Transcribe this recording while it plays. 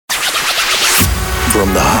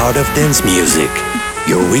From the heart of dance music,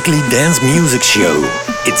 your weekly dance music show.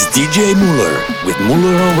 It's DJ Muller with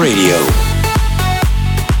Muller on Radio.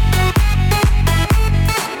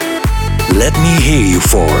 Let me hear you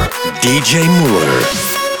for DJ Muller.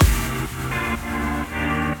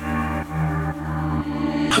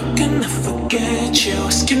 How can I forget you?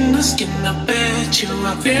 Skin to skin, I bet you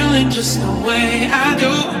are feeling just the way I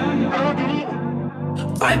do.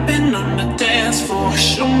 Vibing on the dance floor,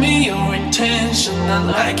 show me your intention. I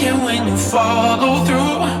like it when you follow through.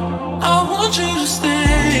 I want you to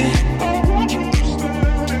stay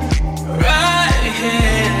right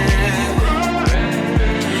here.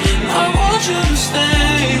 I want you to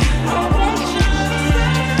stay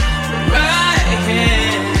right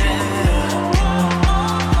here.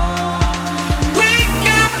 We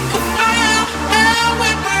got the fire and we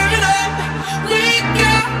burn it up. We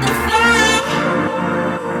got the fire.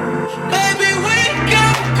 Baby, we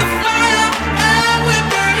got the fire and we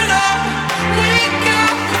burn it up. We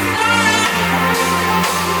got the fire.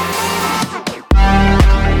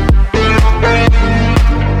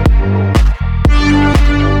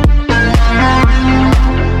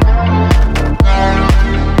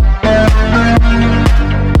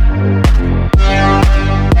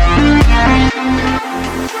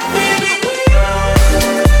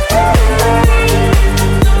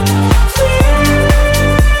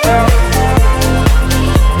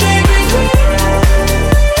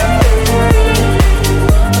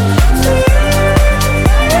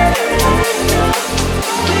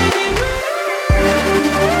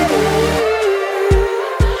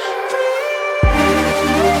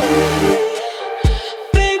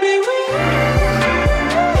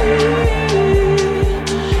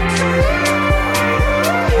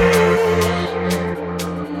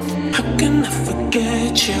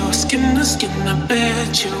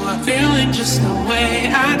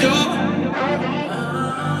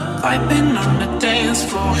 Vibing on the dance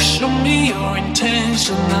floor, show me your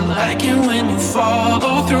intention. I like it when you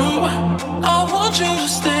follow through. I want you to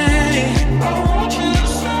stay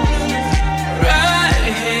right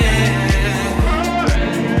here.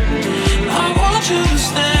 I want you to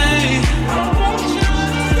stay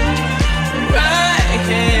right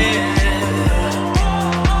here.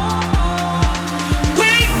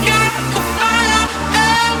 We got the fire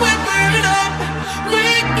and we burn it up. We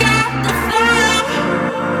got the fire.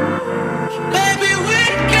 Baby, we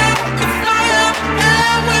got the fire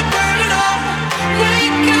and we burn it up. We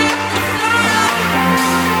got the fire.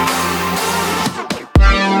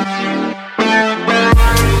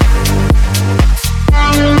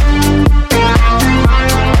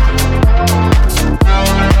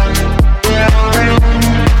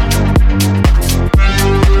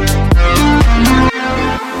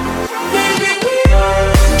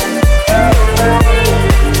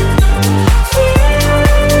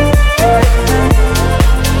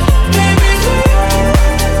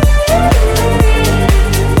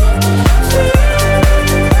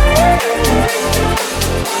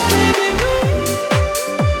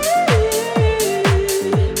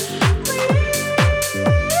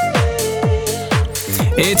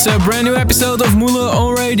 It's a brand new episode of Muller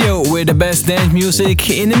on Radio with the best dance music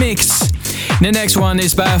in the mix. The next one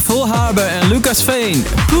is by Full Harbor and Lucas Vane.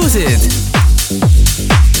 Push it!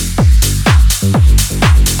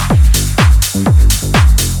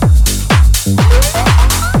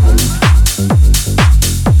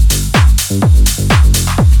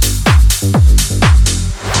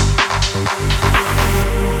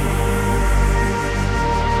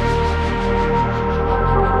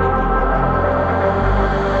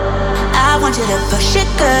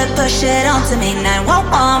 Push it onto me,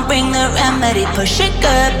 911, bring the remedy. Push it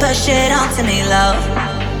good, push it onto me, love.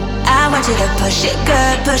 I want you to push it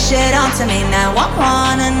good, push it onto me,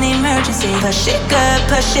 911, an emergency. Push it good,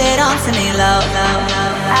 push it onto me, love.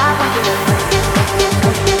 I want you to push it.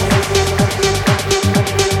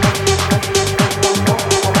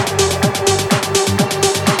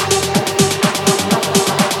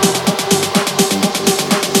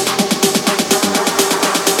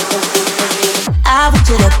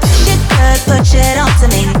 Push it onto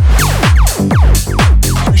me.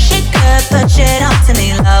 Push it good, push it onto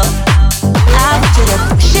me, love. I want you to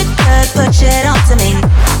push it good, push it onto me.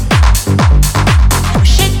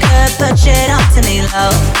 Push it good, push it onto me,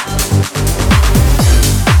 love.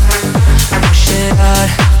 Push it hard,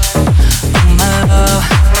 oh my love.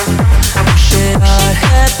 Push it hard,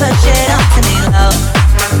 push it onto me, love.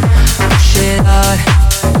 Push it hard,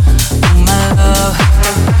 oh my love.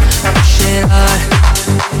 Push it hard.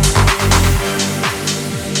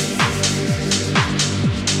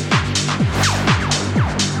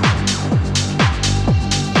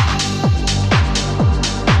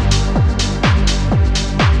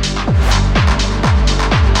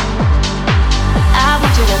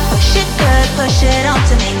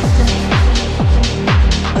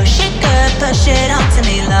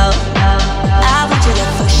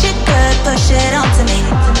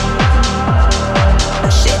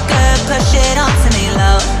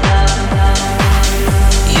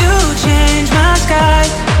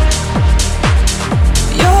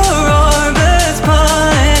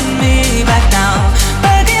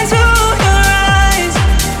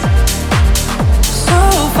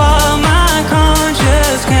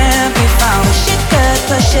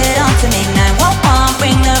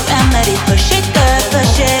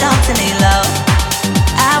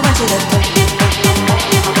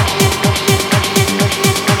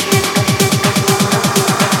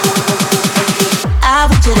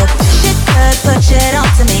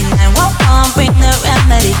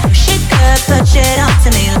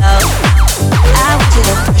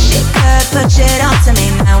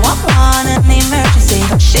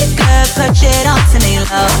 push it onto me,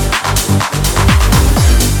 love.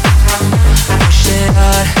 Push it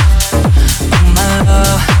hard, oh my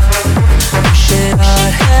love. Push it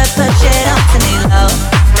hard, push it onto me, love.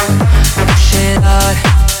 Push it hard,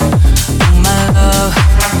 oh my love.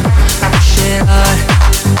 Push it hard.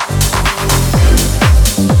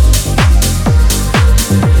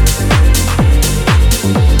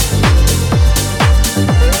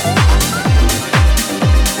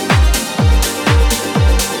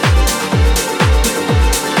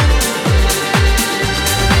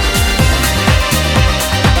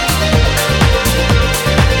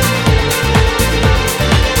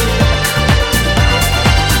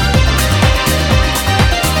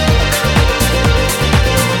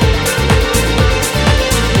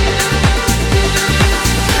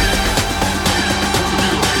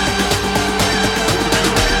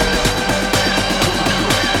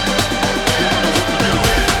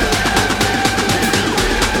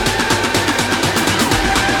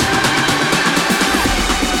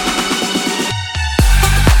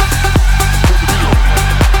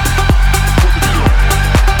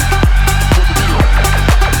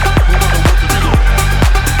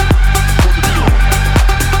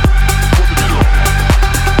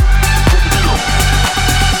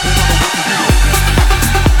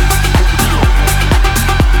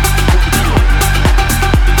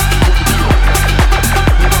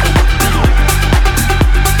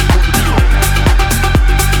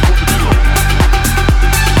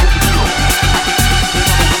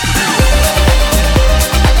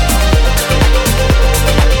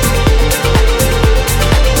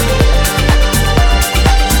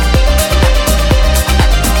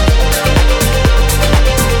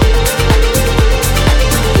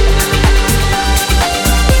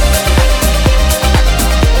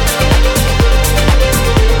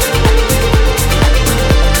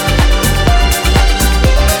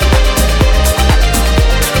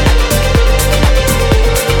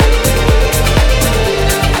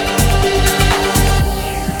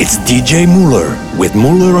 DJ Muller with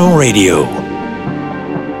Muller on Radio.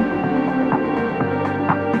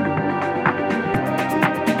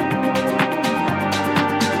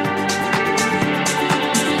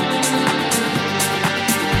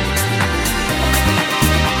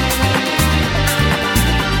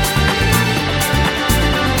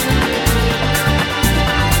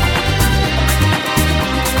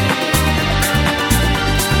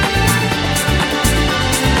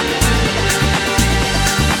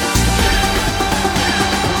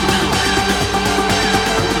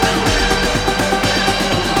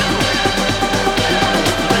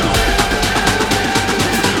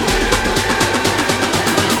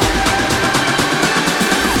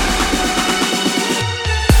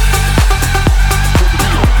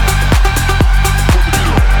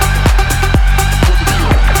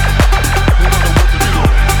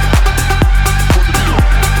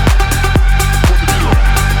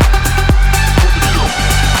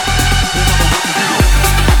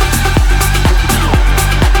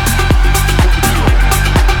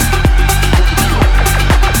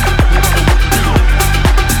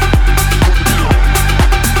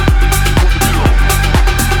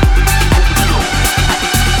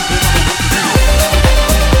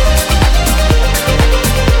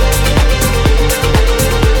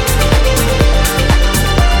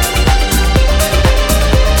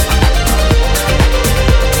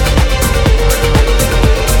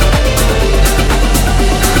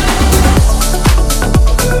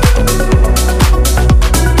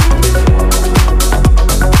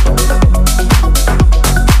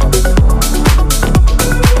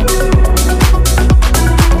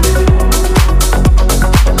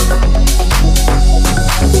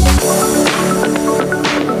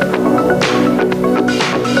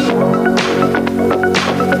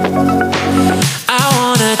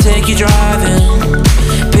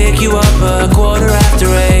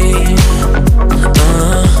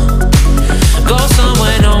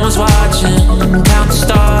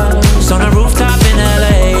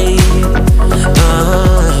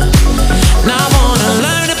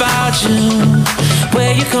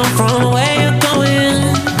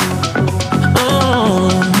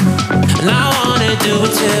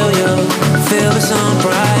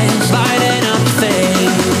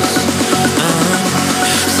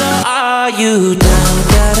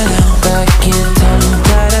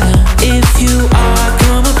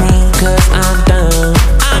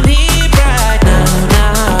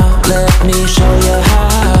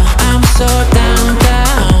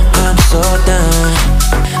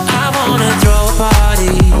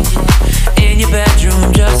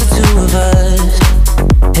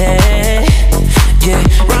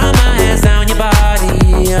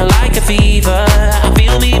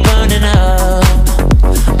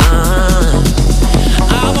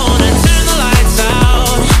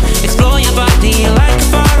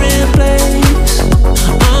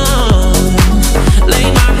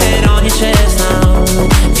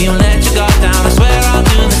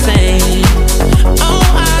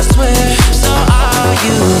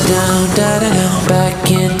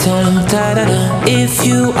 da-da-da. If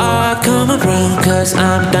you are, come around, cause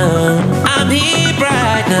I'm down. I'm here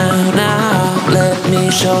right now. Let me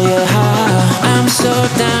show you how. I'm so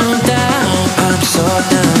down, I'm so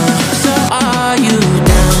down. So are you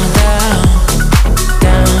down,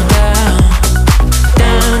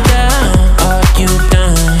 are you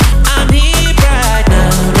down? I'm here right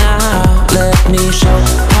now. Let me show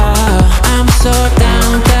how. I'm so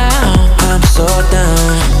down, I'm so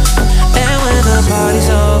down. And when the party's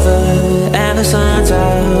over and the sun's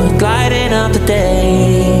out, gliding up the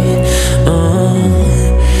day,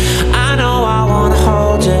 I know I wanna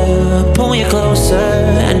hold you, pull you closer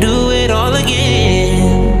and do it all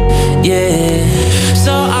again. Yeah.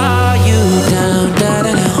 So are you down,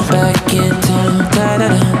 back in town,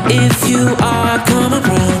 if you are, come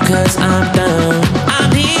around, cause I'm down.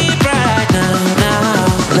 I'm here right now.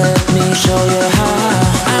 Let me show you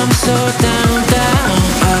how. I'm so down,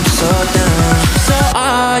 I'm so down. So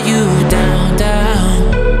are you down,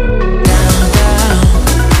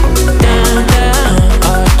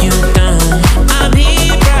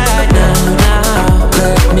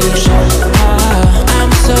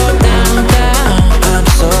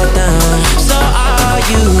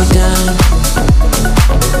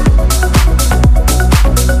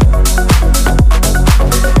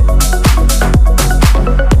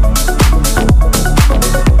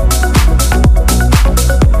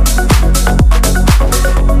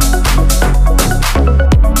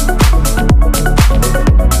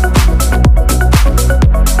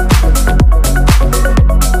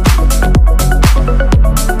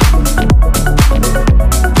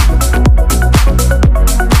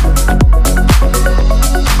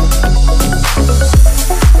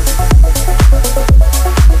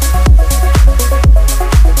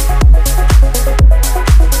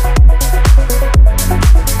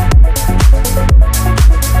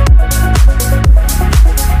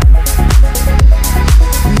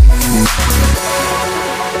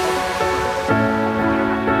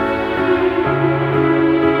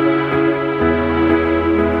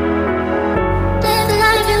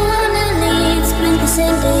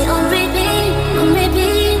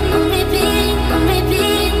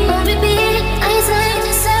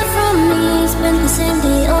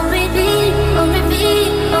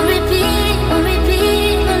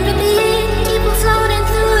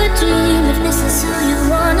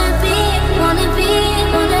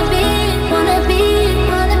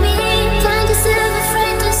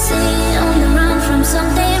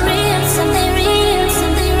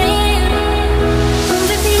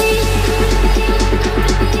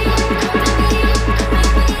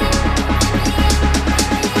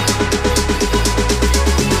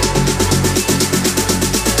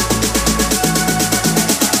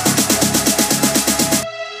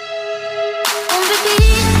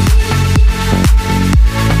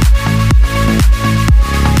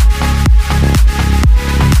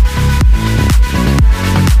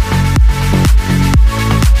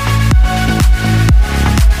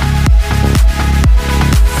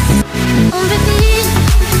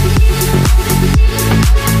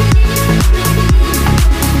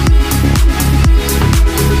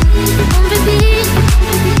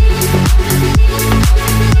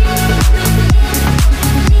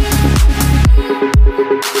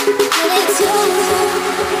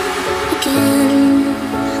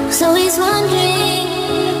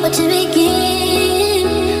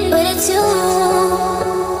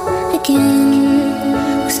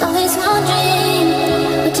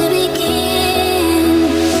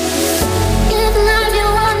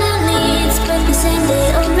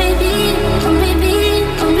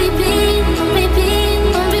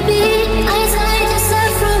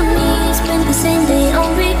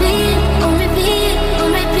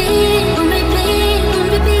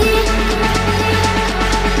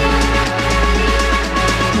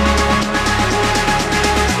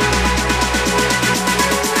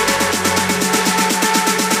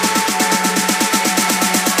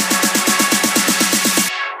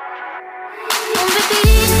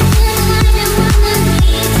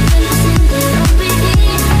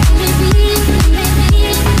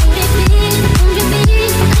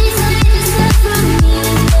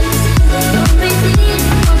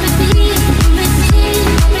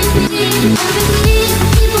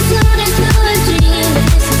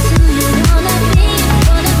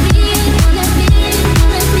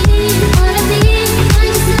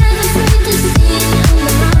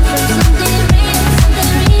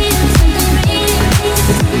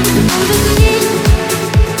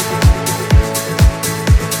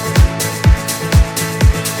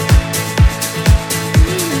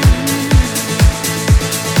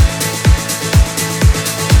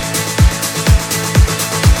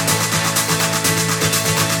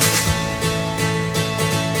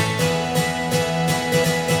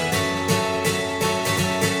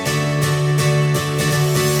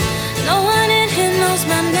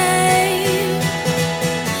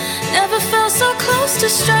 feel so close to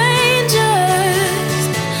strangers.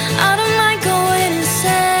 I don't mind going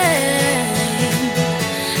insane.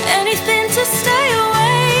 Anything to stay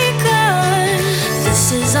awake on.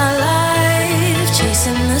 This is our life,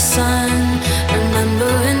 chasing the sun.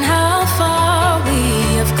 Remembering how far we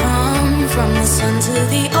have come. From the sun to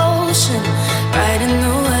the ocean, riding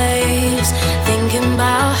the waves. Thinking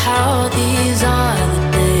about how these are the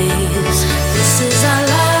days. This is our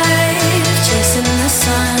life, chasing the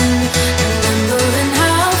sun. Remembering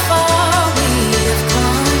how far we have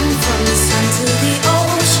come. From the sun to the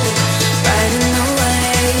ocean, riding the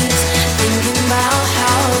waves. Thinking about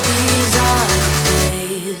how these are the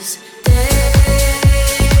days.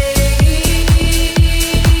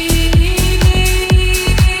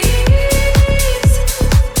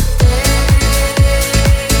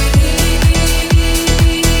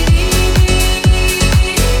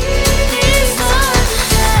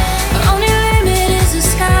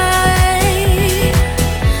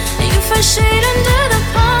 Shade under the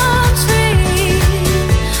palm tree.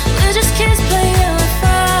 We're just kids playing with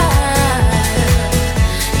fire.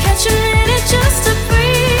 Catch a minute just to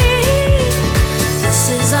breathe. This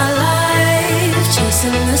is our life,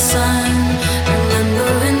 chasing the sun.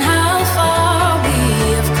 Remembering how far we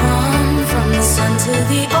have come. From the sun to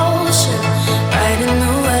the ocean, riding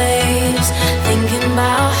the waves. Thinking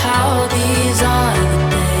about how these are the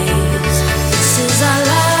days. This is our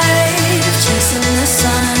life, chasing the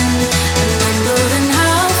sun. Remembering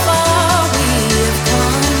how far we have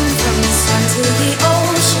come. From the sun to the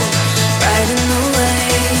ocean, riding the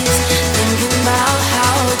waves. Thinking about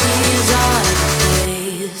how these are the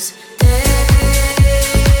days.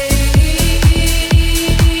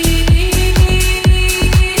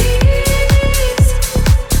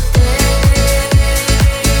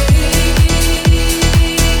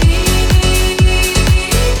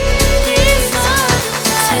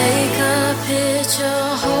 Take a picture,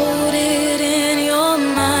 hold it in your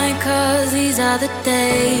mind, 'cause these are the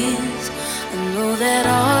days. I know that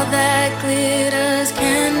all that glitters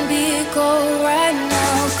can be gold right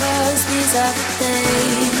now, 'cause these are the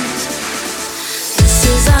days. This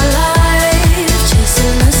is our life,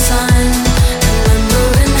 chasing the sun.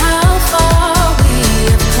 Remembering how far we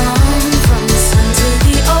have come. From the sun to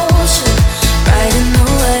the ocean, riding the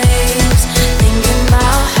waves. Thinking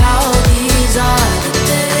about how these are the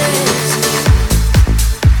days.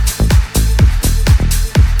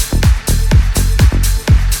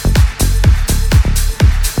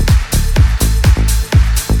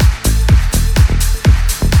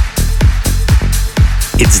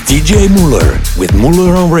 It's DJ Muller with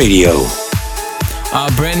Muller on Radio. A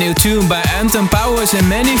brand new tune by Anton Powers and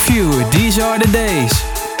Many Few, These Are The Days.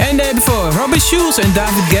 And day before, Robbie Schulz and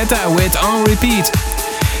David Guetta with On Repeat.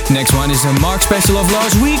 Next one is a Mark special of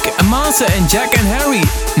last week, Mansa and Jack and Harry,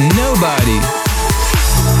 Nobody.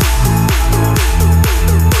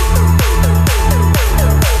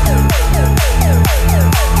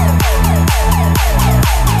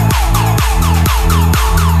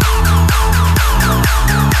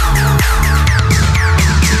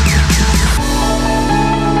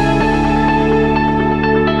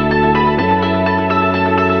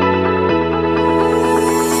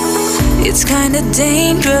 It's kinda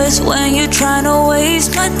dangerous when you're trying to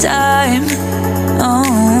waste my time.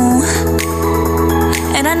 Oh,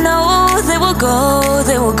 and I know they will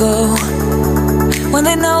go when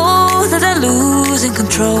they know that they're losing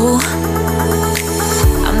control.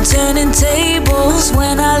 I'm turning tables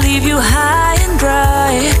when I leave you high and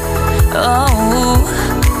dry. Oh,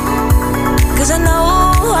 'cause I know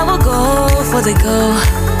I will go before they go,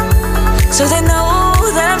 so they know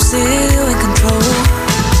that I'm still in control.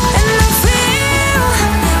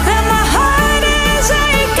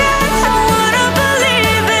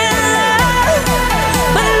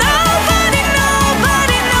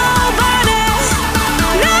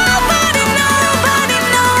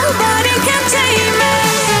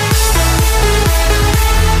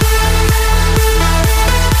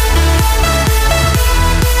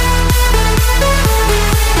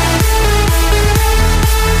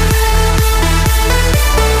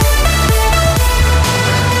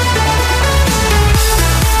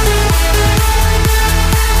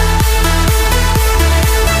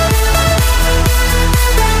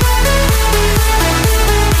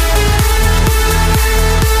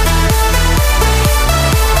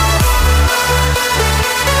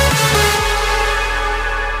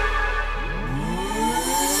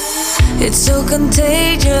 It's so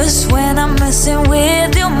contagious when I'm messing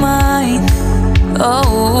with your mind.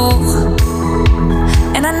 Oh,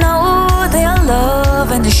 and I know they are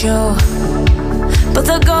loving the show, but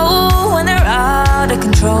they'll go when they're out of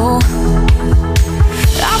control.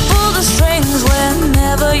 I pull the string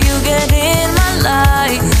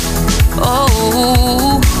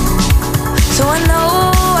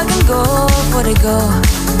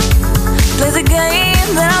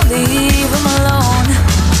then I'll leave him alone.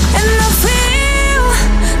 And I feel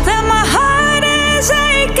that my heart is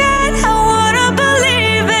aching. I wanna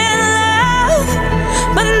believe in love,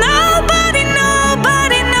 but nobody,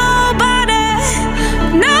 nobody, nobody,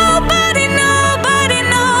 nobody, nobody,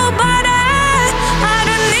 nobody. I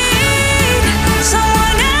don't need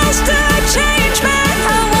someone else to change me.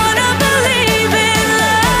 I wanna believe in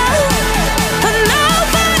love, but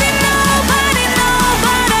nobody, nobody,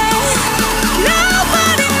 nobody,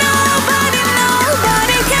 nobody,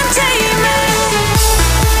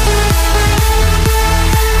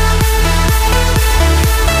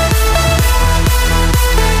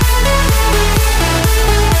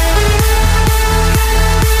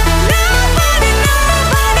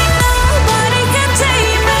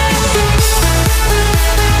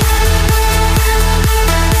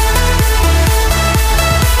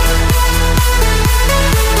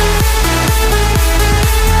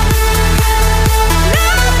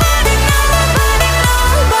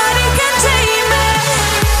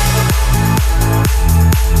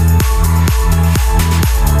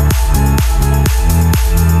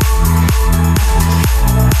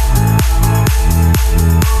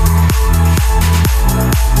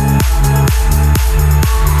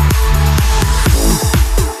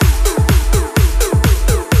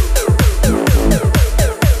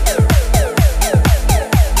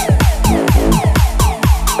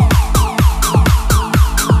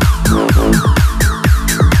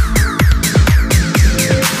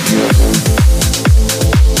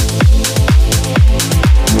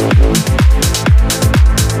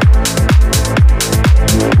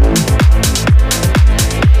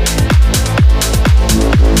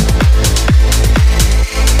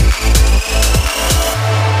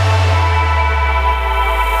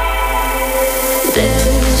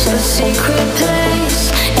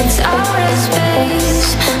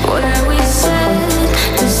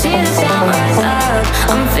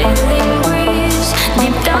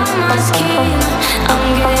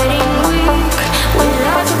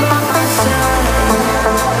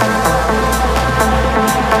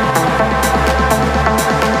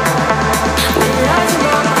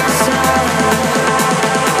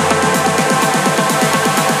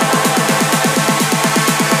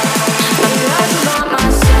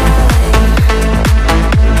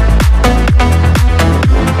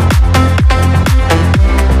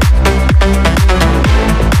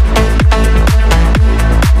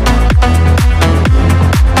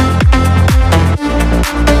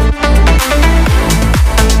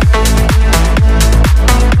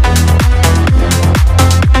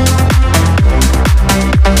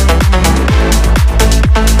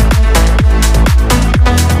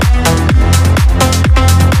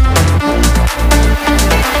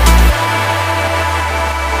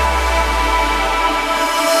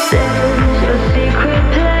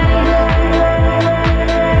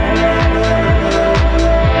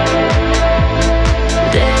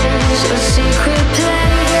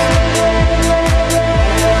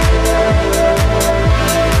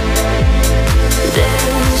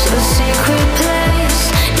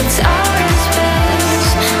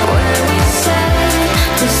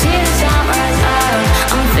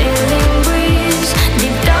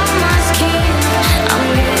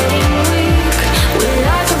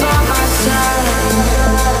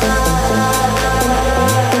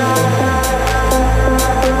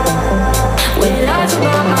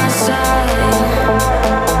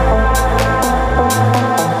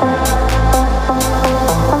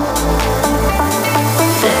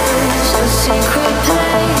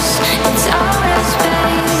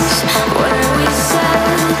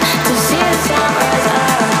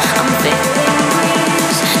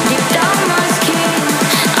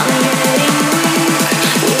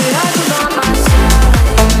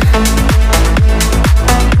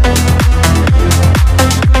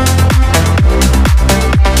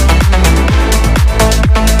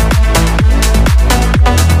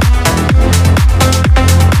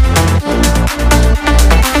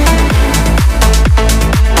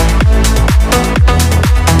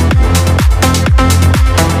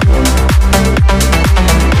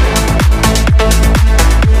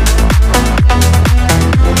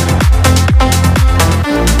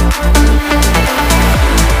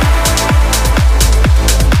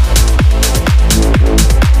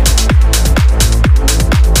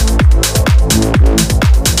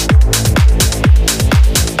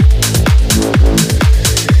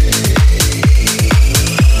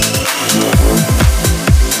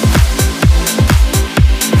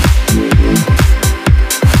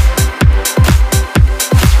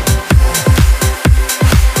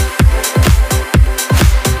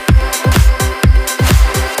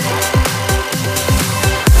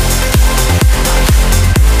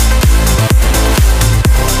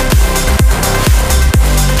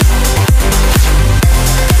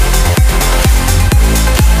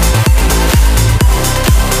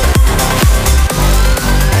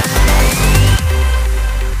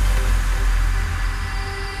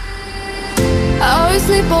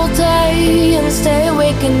 sleep all day and stay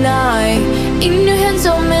awake at night. In your hands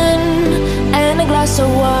are men and a glass of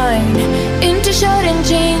wine. Into shirt and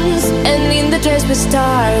jeans and in the dress with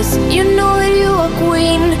stars. You know that you are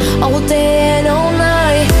queen all day and all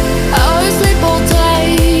night. I will sleep all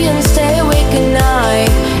day and stay awake at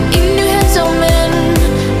night. In your hands are men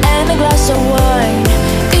and a glass of wine.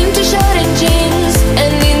 Into shirt and jeans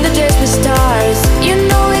and in the dress with stars. You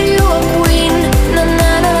know that you are queen. Na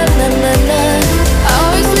na na na na na. I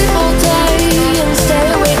will sleep all day and stay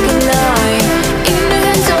awake at night. In your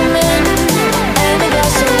hands are men and a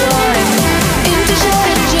glass of wine. Into shirt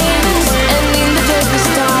and jeans and in the dress with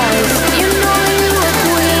stars. You know that you are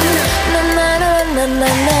queen. Na na na na na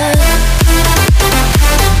na.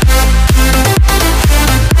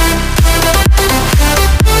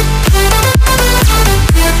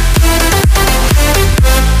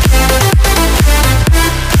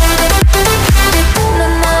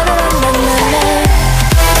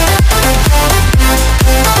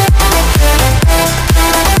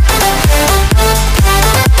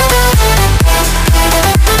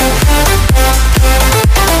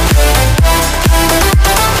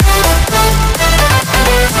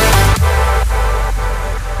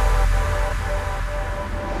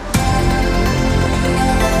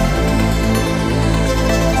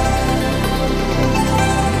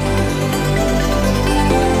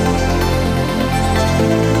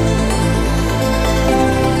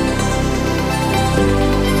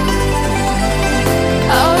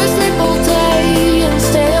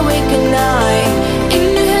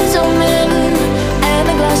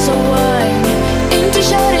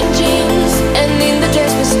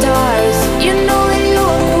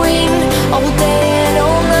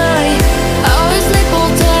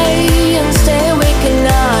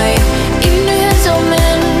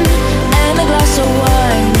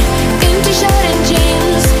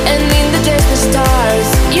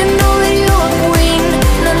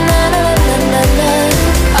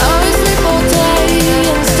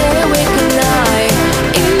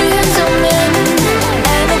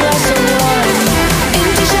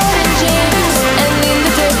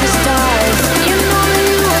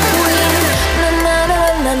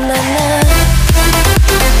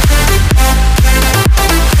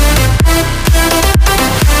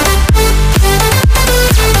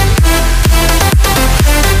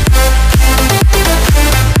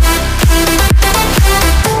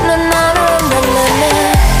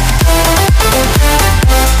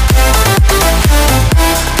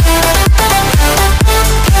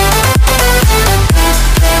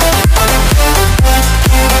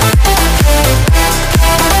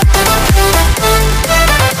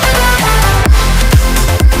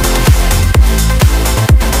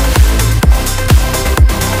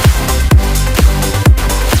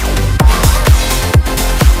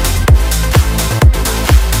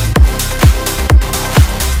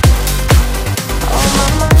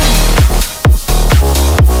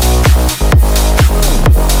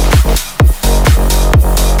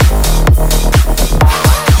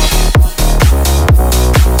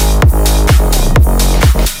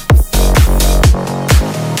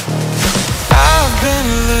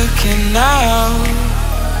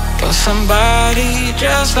 Somebody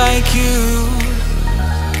just like you,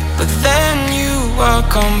 but then you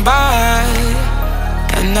walk on by,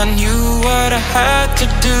 and I knew what I had to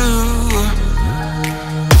do.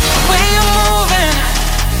 The way you're moving,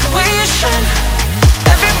 the way you shine,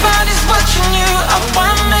 everybody's watching you. I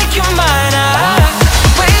wanna make you mine. The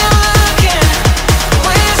way you're looking, the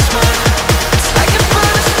way you smile, it's like you put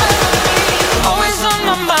a spell on me. Always on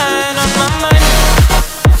my mind, on my mind,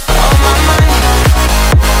 on my mind.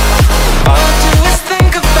 All I do is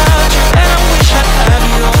think about you, and I wish I'd have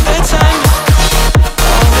you all the time,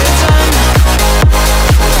 all the time.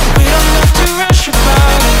 We don't have to rush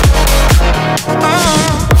about it.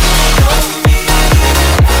 Show me,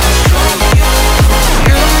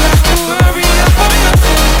 you don't have to worry about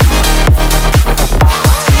nothing.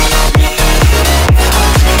 Teach me,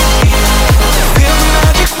 feel the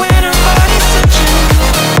magic when our bodies touching.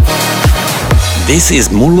 This is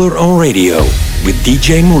Muller on Radio with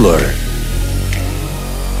DJ Muller.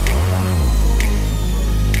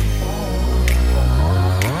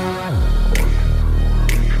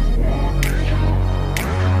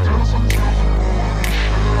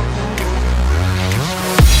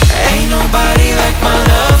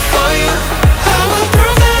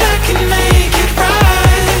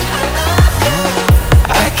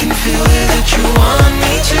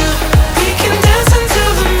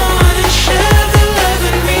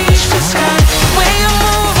 Way you're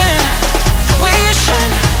moving,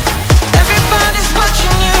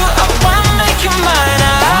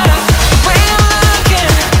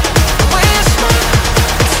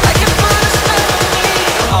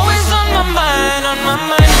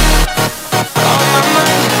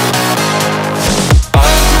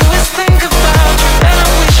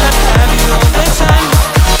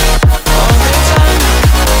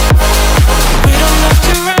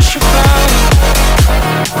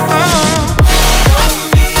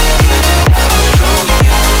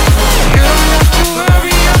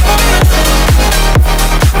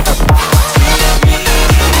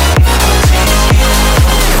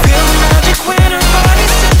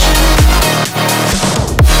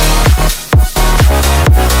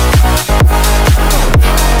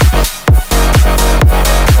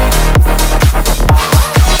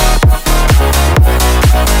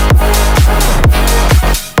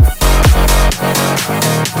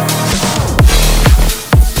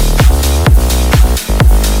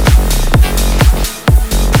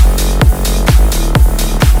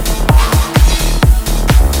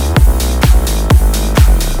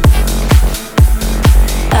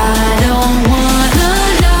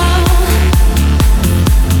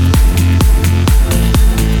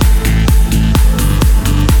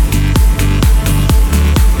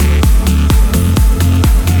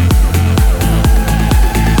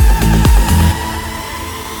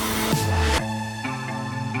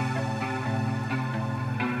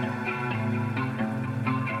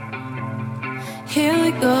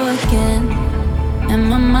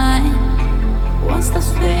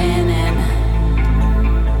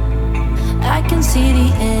 see the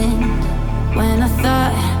end when I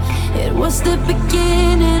thought it was the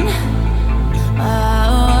beginning.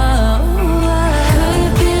 Could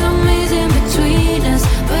have been amazing between us,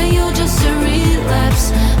 but you're just a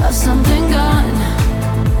relapse of something gone.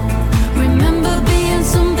 Remember being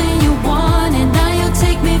something you wanted, now you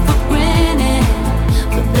take me for granted.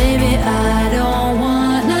 But baby, I don't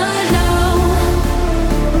wanna know.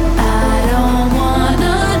 I don't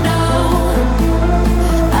wanna know.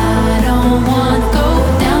 I don't wanna go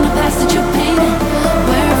down the path that you painted,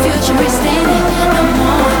 where a future is standing. No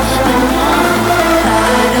more, no more.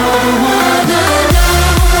 I don't wanna know.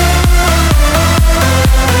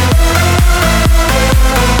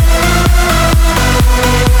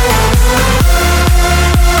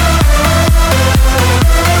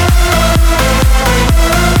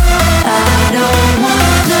 I don't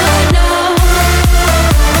wanna know.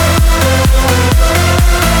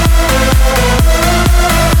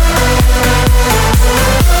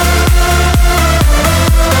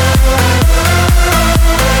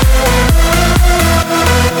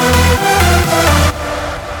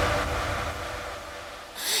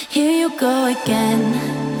 Here you go again,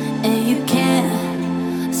 and you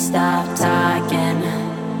can't stop talking.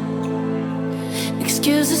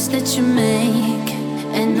 Excuses that you make,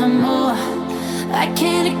 and no more, I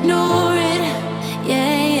can't ignore it.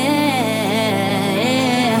 Yeah, yeah,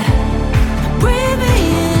 yeah. Breathe me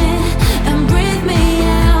in and breathe me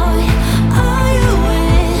out. Are you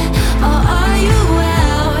in or are you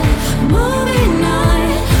out? Moving on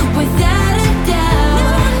without a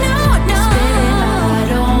doubt. No, no, no. I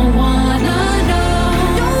don't wanna know.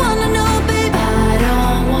 Don't wanna know, baby. I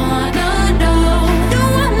don't wanna know.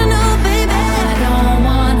 Don't wanna know, baby. I don't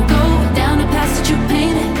wanna go down the path that you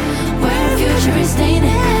painted, where a future is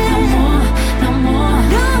tainted. No more, no more,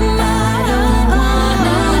 no more. I don't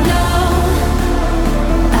wanna know.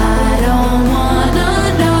 I don't wanna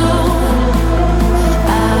know.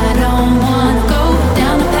 I don't wanna go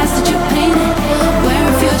down the path that you painted, where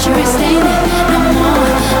a future is tainted. No more,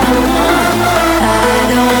 no more. I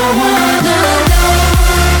don't wanna know.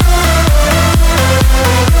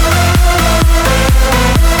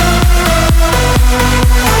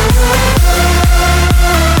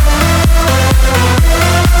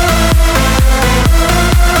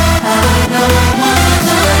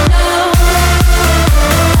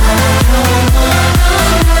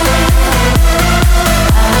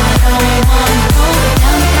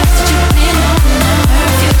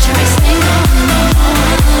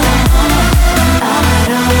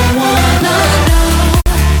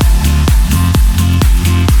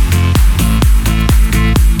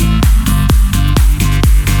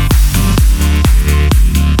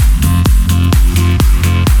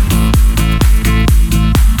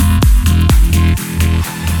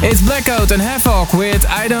 It's Blackout and Havoc with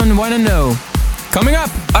I Don't Wanna Know. Coming up,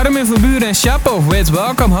 Armin van Buuren and Chapo with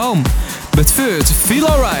Welcome Home. But first, Feel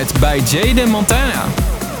Alright by Jaden Montana.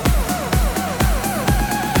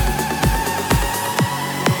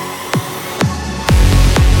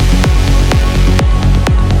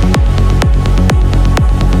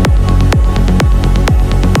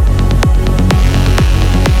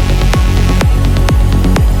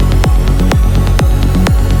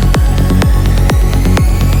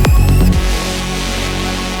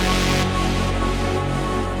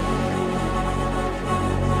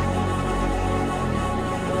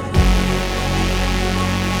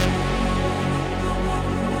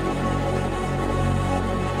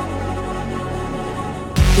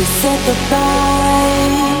 We said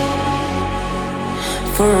goodbye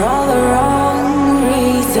for all the wrong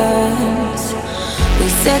reasons. We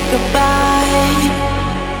said goodbye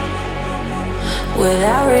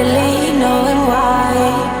without really knowing why.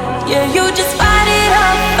 Yeah, you just fight it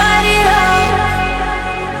up, fight it up.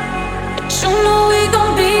 But you know we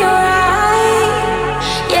gon' be alright.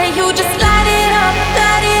 Yeah, you just light it up,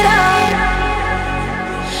 light it up.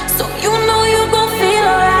 So you know you gon' feel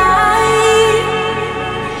alright.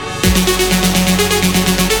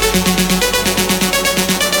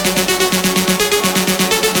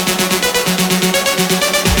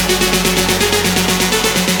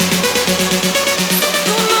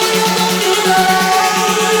 You know you gon' feel alright.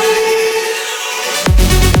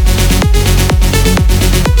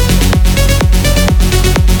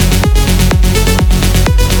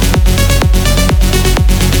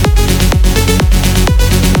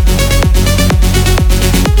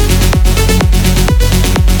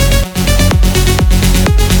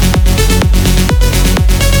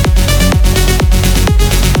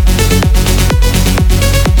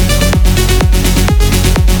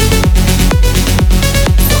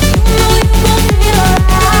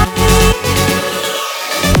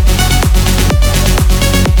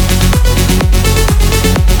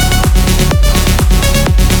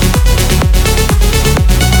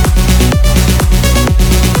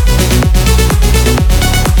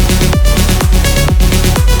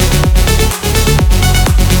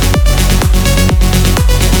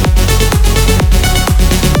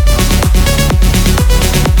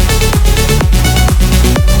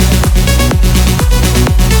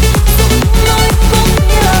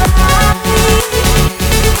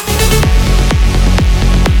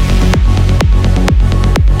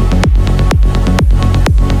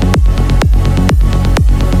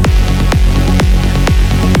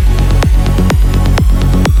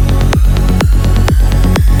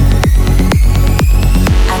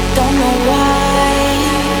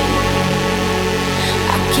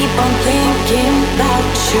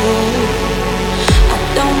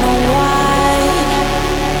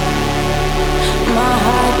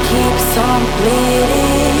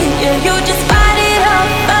 bleeding. Yeah, you just fight it up,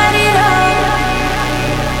 fight it up.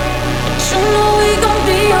 But you know we gon'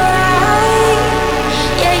 be alright.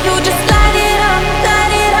 Yeah, you just light it up,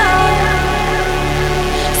 light it up.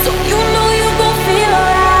 So you know you gon' feel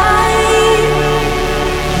alright.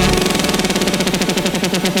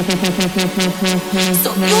 So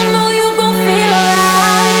you know you gon' feel alright.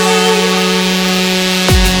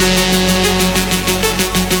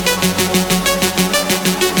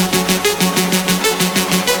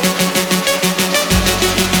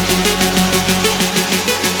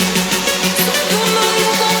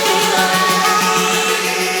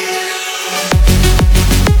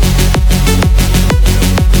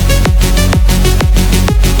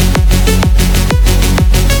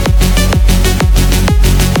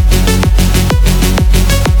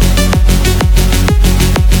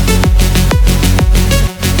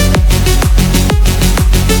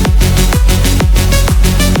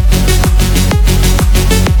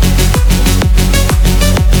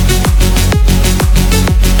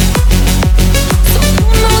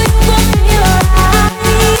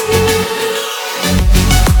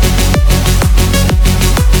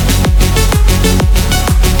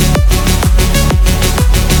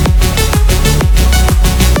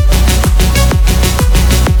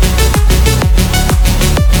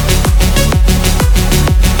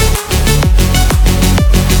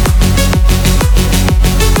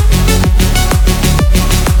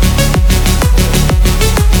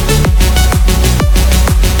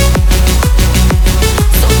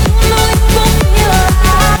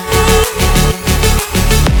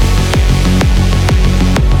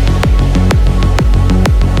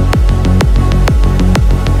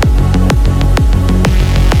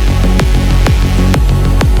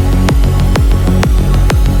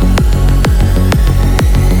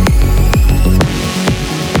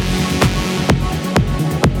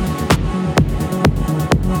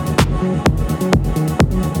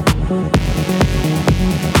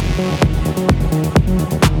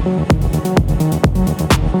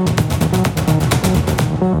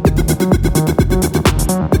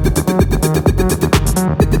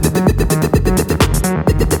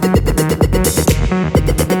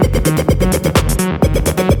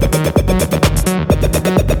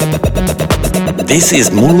 This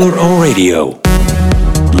is Muller on Radio.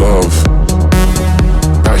 Love,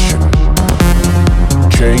 passion,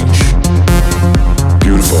 change,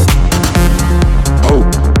 beautiful,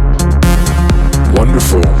 hope,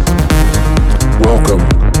 wonderful, welcome,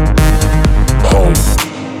 home.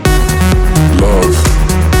 Love,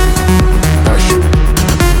 passion,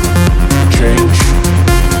 change,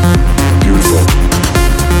 beautiful,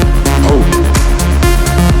 hope,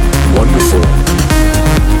 wonderful,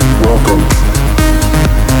 welcome,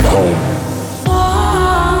 home.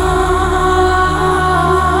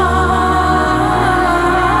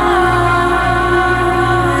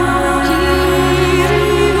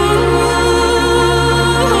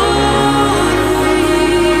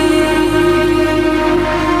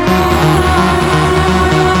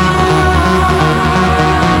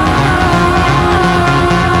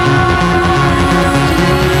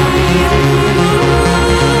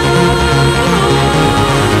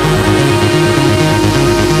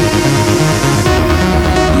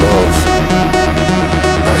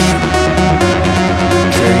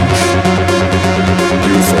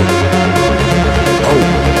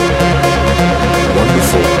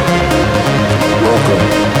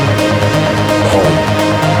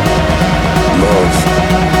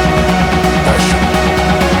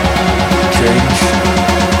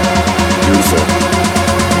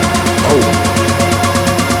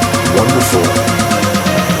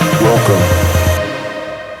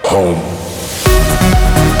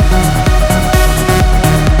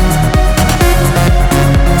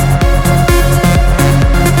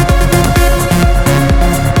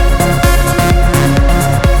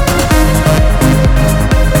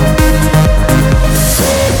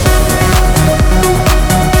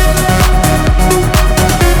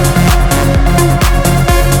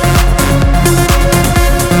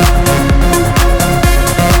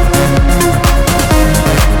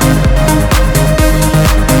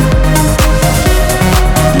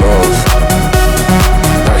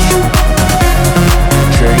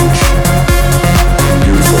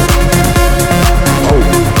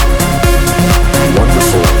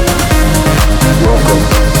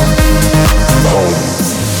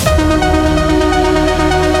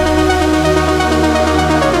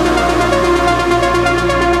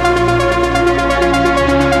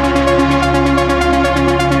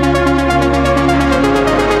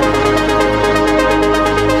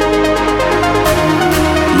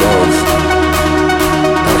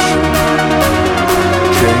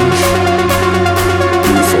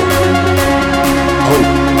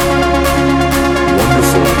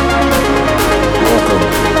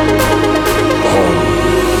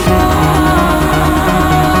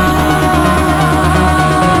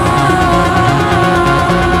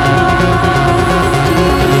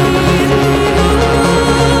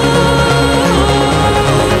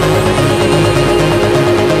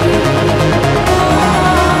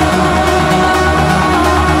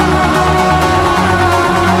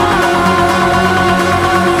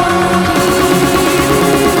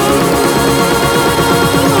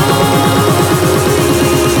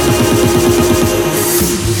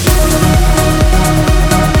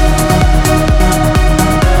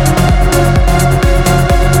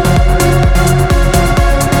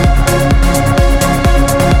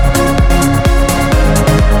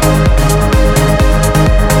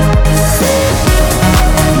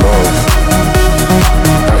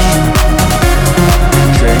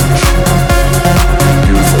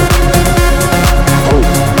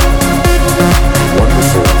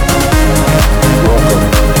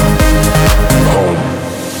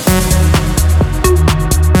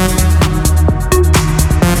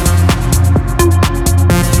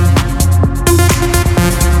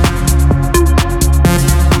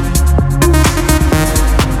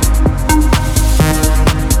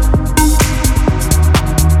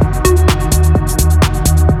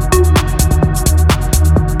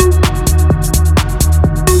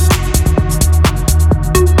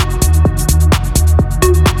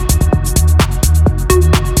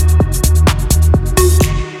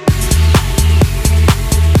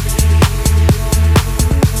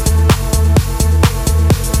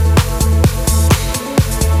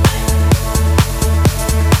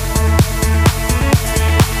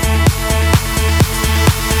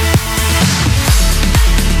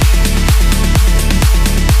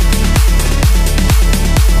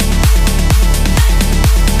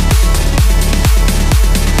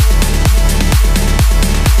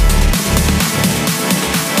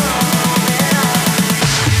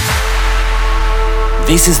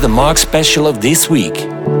 This is the Mark special of this week.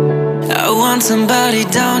 I want somebody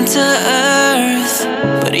down to earth,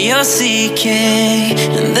 but you're seeking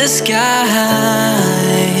in the sky.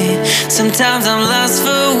 Sometimes I'm lost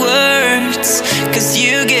for words, 'cause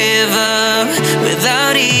you give up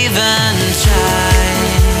without even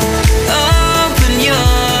trying. Open your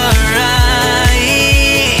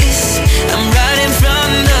eyes, I'm right in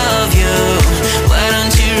front of you. Why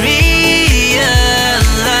don't you realize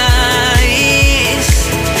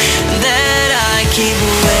that I keep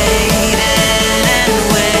waiting and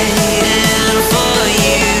waiting for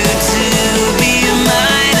you to be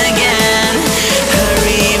mine again?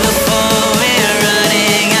 Hurry before we're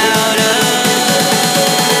running out of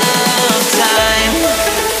time.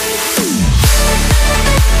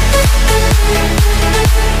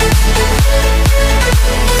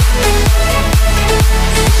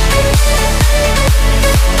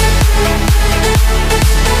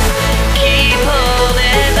 Keep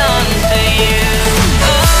holding on to you.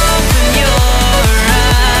 Open your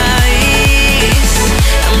eyes.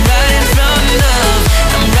 I'm right in front of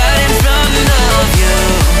you.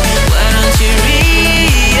 Why don't you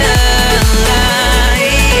realize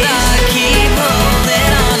I keep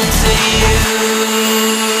holding on to you?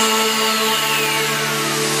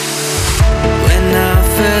 When I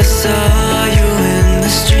first saw you in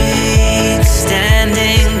the street,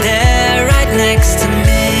 standing there right next to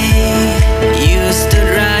me, you stood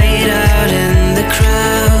right out in the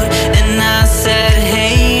crowd, and I said,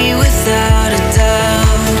 hey, without a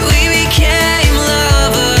doubt. We became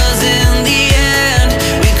lovers in the end.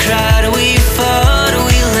 We cried, we fought,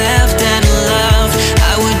 we laughed and loved.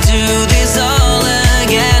 I would do this all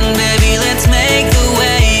again, baby, let's make the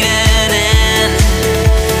waiting end.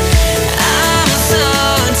 I'm so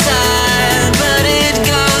tired, but it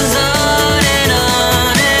goes on and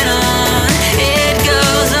on and on. It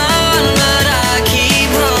goes on, but I keep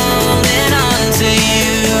holding on to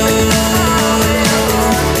you.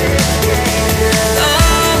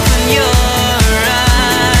 Open your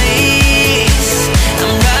eyes.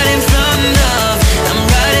 I'm right in front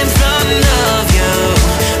of you.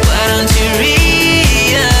 Why don't you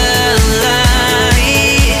realize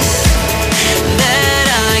that I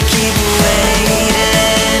keep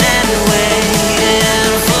waiting and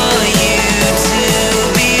waiting for you to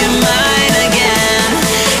be mine again?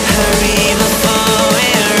 Hurry before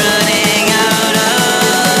we're running out of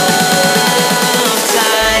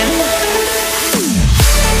time.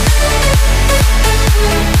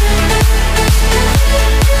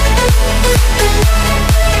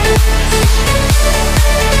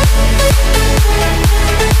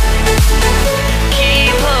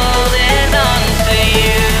 Keep holding on to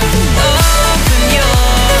you. Open your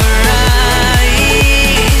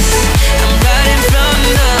eyes. I'm right in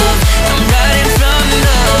front of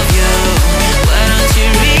you. Why don't you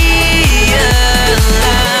realize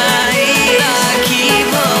I keep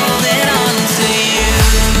holding on to you?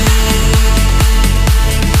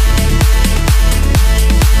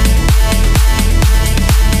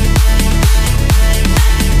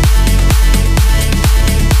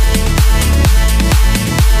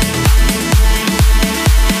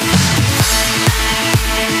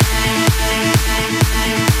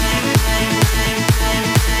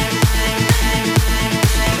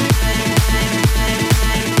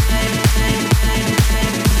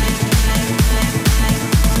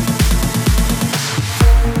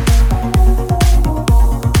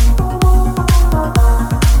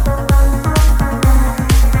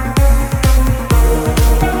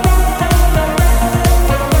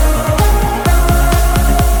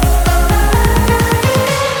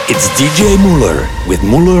 It's DJ Muller with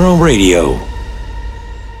Muller on Radio.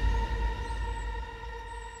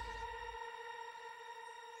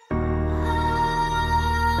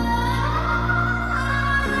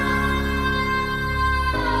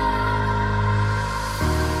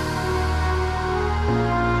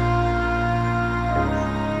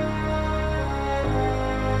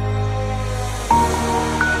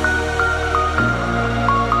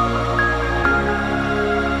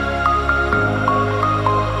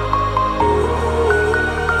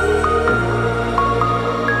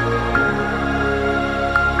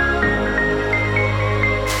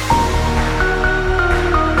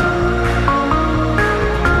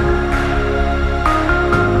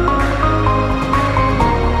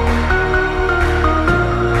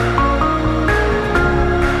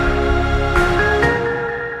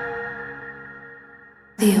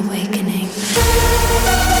 The Awakening.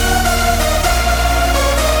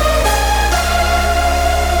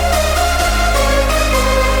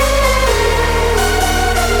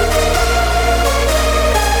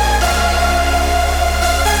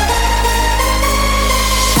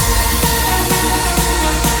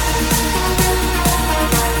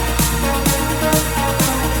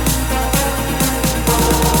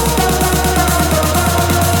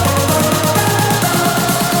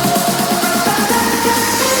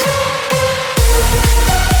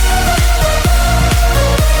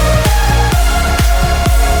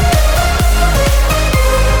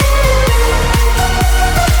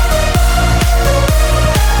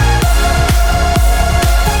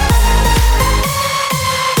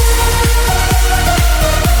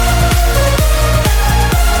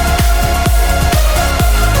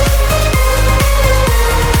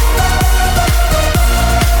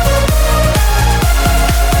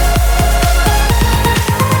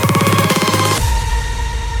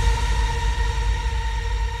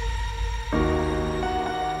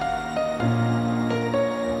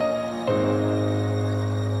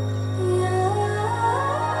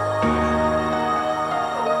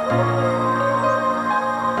 The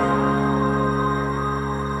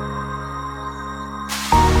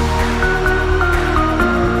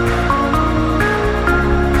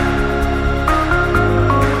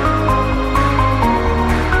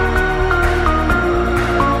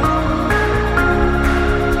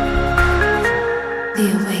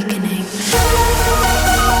Awakening.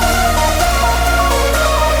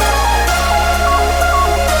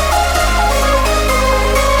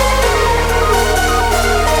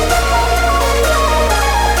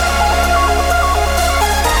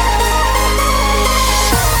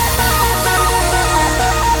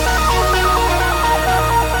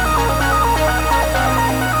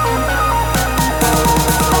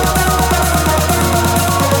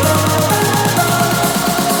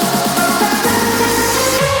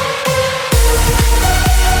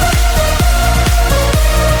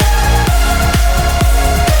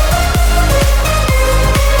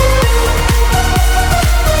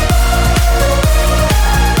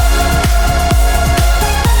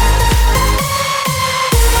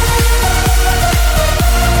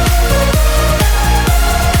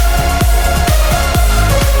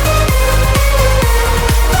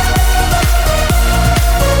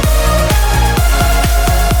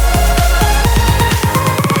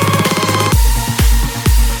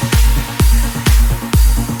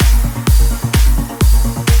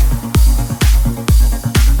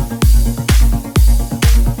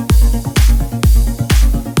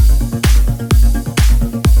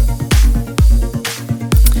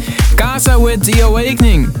 With The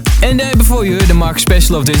Awakening. And there before you heard the Mark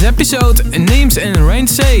special of this episode, Names and Rain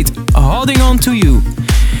Said, Holding On To You.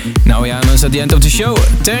 Now we are almost at the end of the show.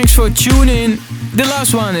 Thanks for tuning in. The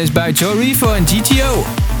last one is by Joe Revo and GTO,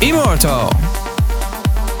 Immortal.